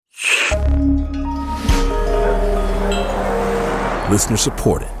Listener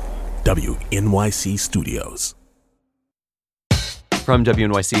supported. WNYC Studios. From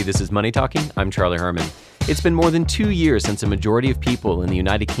WNYC, this is Money Talking. I'm Charlie Herman. It's been more than 2 years since a majority of people in the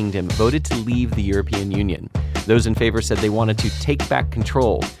United Kingdom voted to leave the European Union. Those in favor said they wanted to take back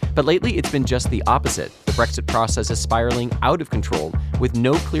control. But lately, it's been just the opposite. The Brexit process is spiraling out of control with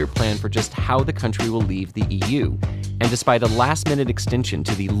no clear plan for just how the country will leave the EU. And despite a last-minute extension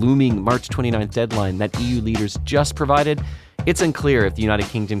to the looming March 29th deadline that EU leaders just provided, it's unclear if the United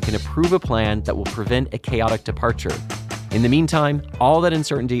Kingdom can approve a plan that will prevent a chaotic departure. In the meantime, all that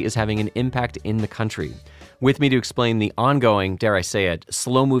uncertainty is having an impact in the country. With me to explain the ongoing, dare I say it,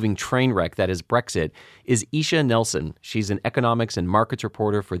 slow-moving train wreck that is Brexit is Isha Nelson. She's an economics and markets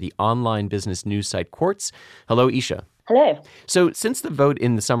reporter for the online business news site Quartz. Hello, Isha. Hello. So since the vote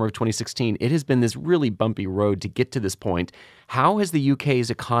in the summer of 2016, it has been this really bumpy road to get to this point. How has the UK's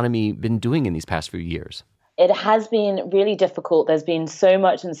economy been doing in these past few years? It has been really difficult. There's been so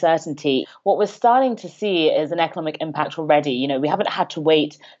much uncertainty. What we're starting to see is an economic impact already. You know, we haven't had to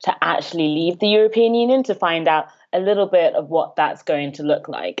wait to actually leave the European Union to find out a little bit of what that's going to look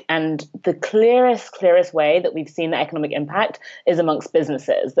like. And the clearest way that we've seen the economic impact is amongst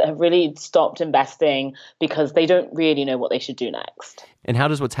businesses that have really stopped investing because they don't really know what they should do next. And how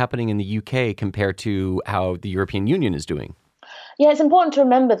does what's happening in the UK compare to how the European Union is doing? Yeah, it's important to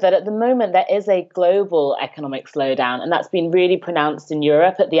remember that at the moment there is a global economic slowdown, and that's been really pronounced in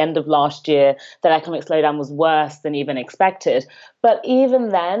Europe. At the end of last year, that economic slowdown was worse than even expected. But even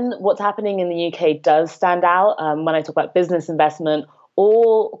then, what's happening in the UK does stand out. When I talk about business investment,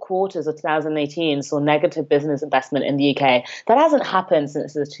 all quarters of 2018 saw negative business investment in the UK. That hasn't happened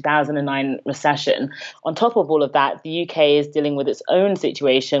since the 2009 recession. On top of all of that, the UK is dealing with its own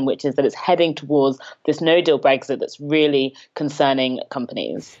situation, which is that it's heading towards this no-deal Brexit that's really concerning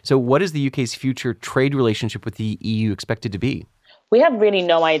companies. So what is the UK's future trade relationship with the EU expected to be? We have really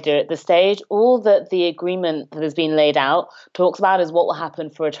no idea at this stage. All that the agreement that has been laid out talks about is what will happen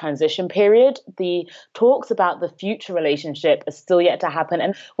for a transition period. The talks about the future relationship are still yet to happen.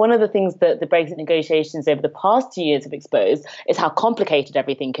 And one of the things that the Brexit negotiations over the past 2 years have exposed is how complicated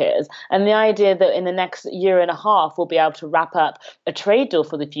everything is. And the idea that in the next year and a half we'll be able to wrap up a trade deal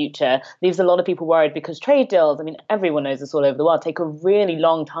for the future leaves a lot of people worried because trade deals, I mean, everyone knows this all over the world, take a really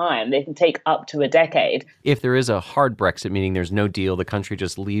long time. They can take up to a decade. If there is a hard Brexit, meaning there's no deal, the country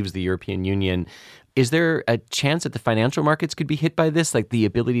just leaves the European Union, is there a chance that the financial markets could be hit by this? Like the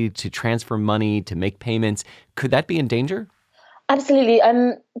ability to transfer money, to make payments, could that be in danger? Absolutely.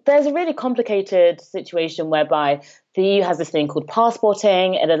 There's a really complicated situation whereby the EU has this thing called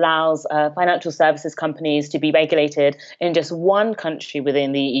passporting. It allows financial services companies to be regulated in just one country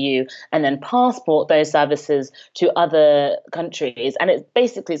within the EU and then passport those services to other countries. And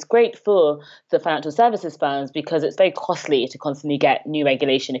it's great for the financial services firms because it's very costly to constantly get new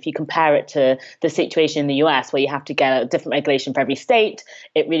regulation. If you compare it to the situation in the US where you have to get a different regulation for every state,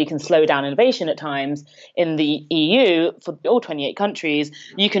 it really can slow down innovation at times. In the EU, for all 28 countries,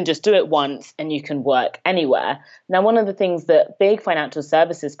 you can just do it once and you can work anywhere. Now, one of the things that big financial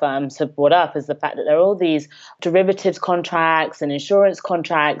services firms have brought up is the fact that there are all these derivatives contracts and insurance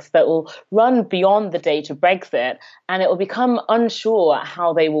contracts that will run beyond the date of Brexit, and it will become unsure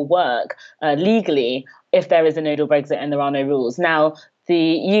how they will work legally if there is a no-deal Brexit and there are no rules. Now,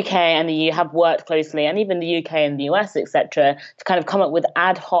 the UK and the EU have worked closely, and even the UK and the US, etc., to kind of come up with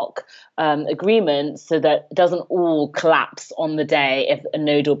ad hoc agreements so that it doesn't all collapse on the day if a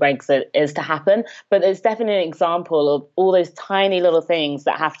no-deal Brexit is to happen. But it's definitely an example of all those tiny little things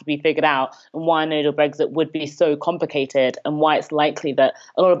that have to be figured out and why a no-deal Brexit would be so complicated and why it's likely that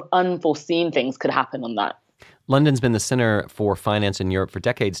a lot of unforeseen things could happen on that. London's been the center for finance in Europe for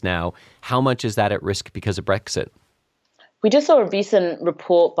decades now. How much is that at risk because of Brexit? We just saw a recent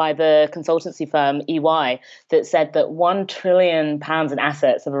report by the consultancy firm EY that said that £1 trillion in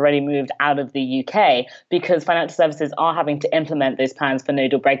assets have already moved out of the UK because financial services are having to implement those plans for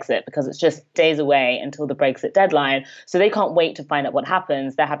no-deal Brexit because it's just days away until the Brexit deadline. So they can't wait to find out what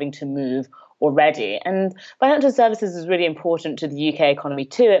happens. They're having to move already. And financial services is really important to the UK economy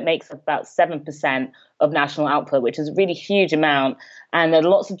too. It makes about 7% of national output, which is a really huge amount. And there are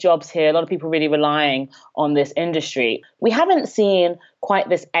lots of jobs here, a lot of people really relying on this industry. We haven't seen quite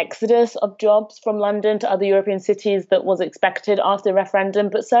this exodus of jobs from London to other European cities that was expected after the referendum,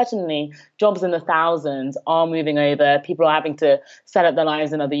 but certainly jobs in the thousands are moving over. People are having to set up their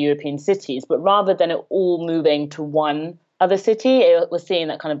lives in other European cities. But rather than it all moving to one other city, we're seeing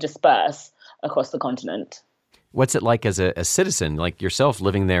that kind of disperse across the continent. What's it like as a citizen, like yourself,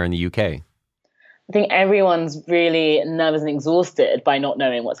 living there in the UK? I think everyone's really nervous and exhausted by not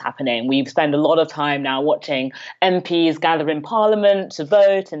knowing what's happening. We spend a lot of time now watching MPs gather in Parliament to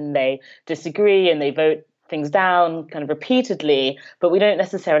vote, and they disagree and they vote things down kind of repeatedly, but we don't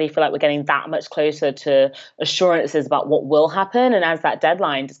necessarily feel like we're getting that much closer to assurances about what will happen. And as that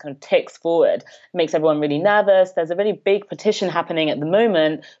deadline just kind of ticks forward, it makes everyone really nervous. There's a really big petition happening at the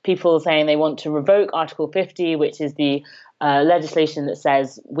moment, people saying they want to revoke Article 50, which is the legislation that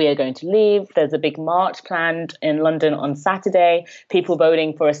says we are going to leave. There's a big march planned in London on Saturday, people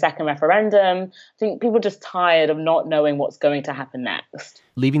voting for a second referendum. I think people are just tired of not knowing what's going to happen next.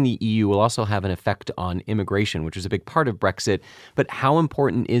 Leaving the EU will also have an effect on immigration, which is a big part of Brexit. But how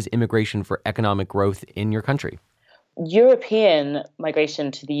important is immigration for economic growth in your country? European migration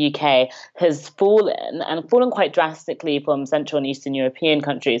to the UK has fallen quite drastically from Central and Eastern European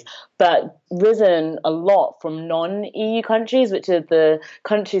countries, but risen a lot from non-EU countries, which are the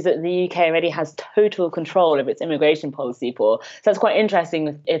countries that the UK already has total control of its immigration policy for. So that's quite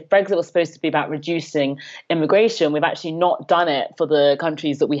interesting. If Brexit was supposed to be about reducing immigration, we've actually not done it for the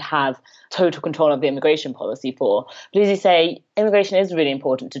countries that we have total control of the immigration policy for. But as you say, immigration is really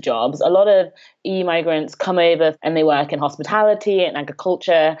important to jobs. A lot of EU migrants come over and they work in hospitality and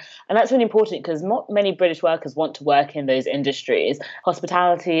agriculture. And that's really important because not many British workers want to work in those industries.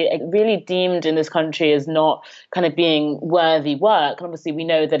 Hospitality, really deemed in this country as not kind of being worthy work. And obviously we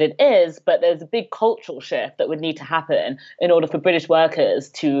know that it is, but there's a big cultural shift that would need to happen in order for British workers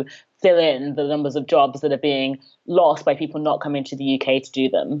to fill in the numbers of jobs that are being lost by people not coming to the UK to do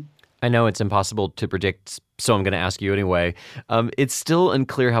them. I know it's impossible to predict, so I'm going to ask you anyway. It's still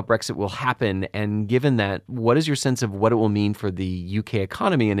unclear how Brexit will happen. And given that, what is your sense of what it will mean for the UK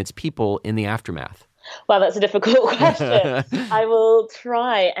economy and its people in the aftermath? Well, that's a difficult question. I will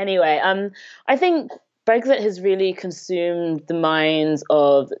try anyway. I think Brexit has really consumed the minds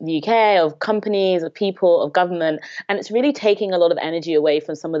of the UK, of companies, of people, of government, and it's really taking a lot of energy away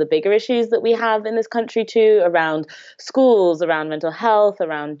from some of the bigger issues that we have in this country too, around schools, around mental health,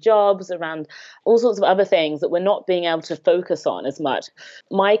 around jobs, around all sorts of other things that we're not being able to focus on as much.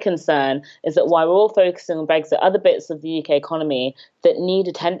 My concern is that while we're all focusing on Brexit, other bits of the UK economy that need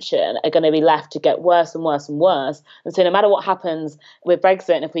attention are going to be left to get worse and worse and worse. And so no matter what happens with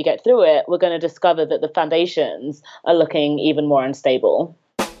Brexit, and if we get through it, we're going to discover that the foundations are looking even more unstable.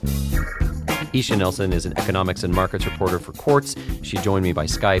 Isha Nelson is an economics and markets reporter for Quartz. She joined me by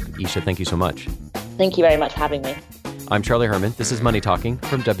Skype. Isha, thank you so much. Thank you very much for having me. I'm Charlie Herman. This is Money Talking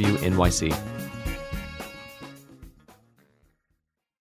from WNYC.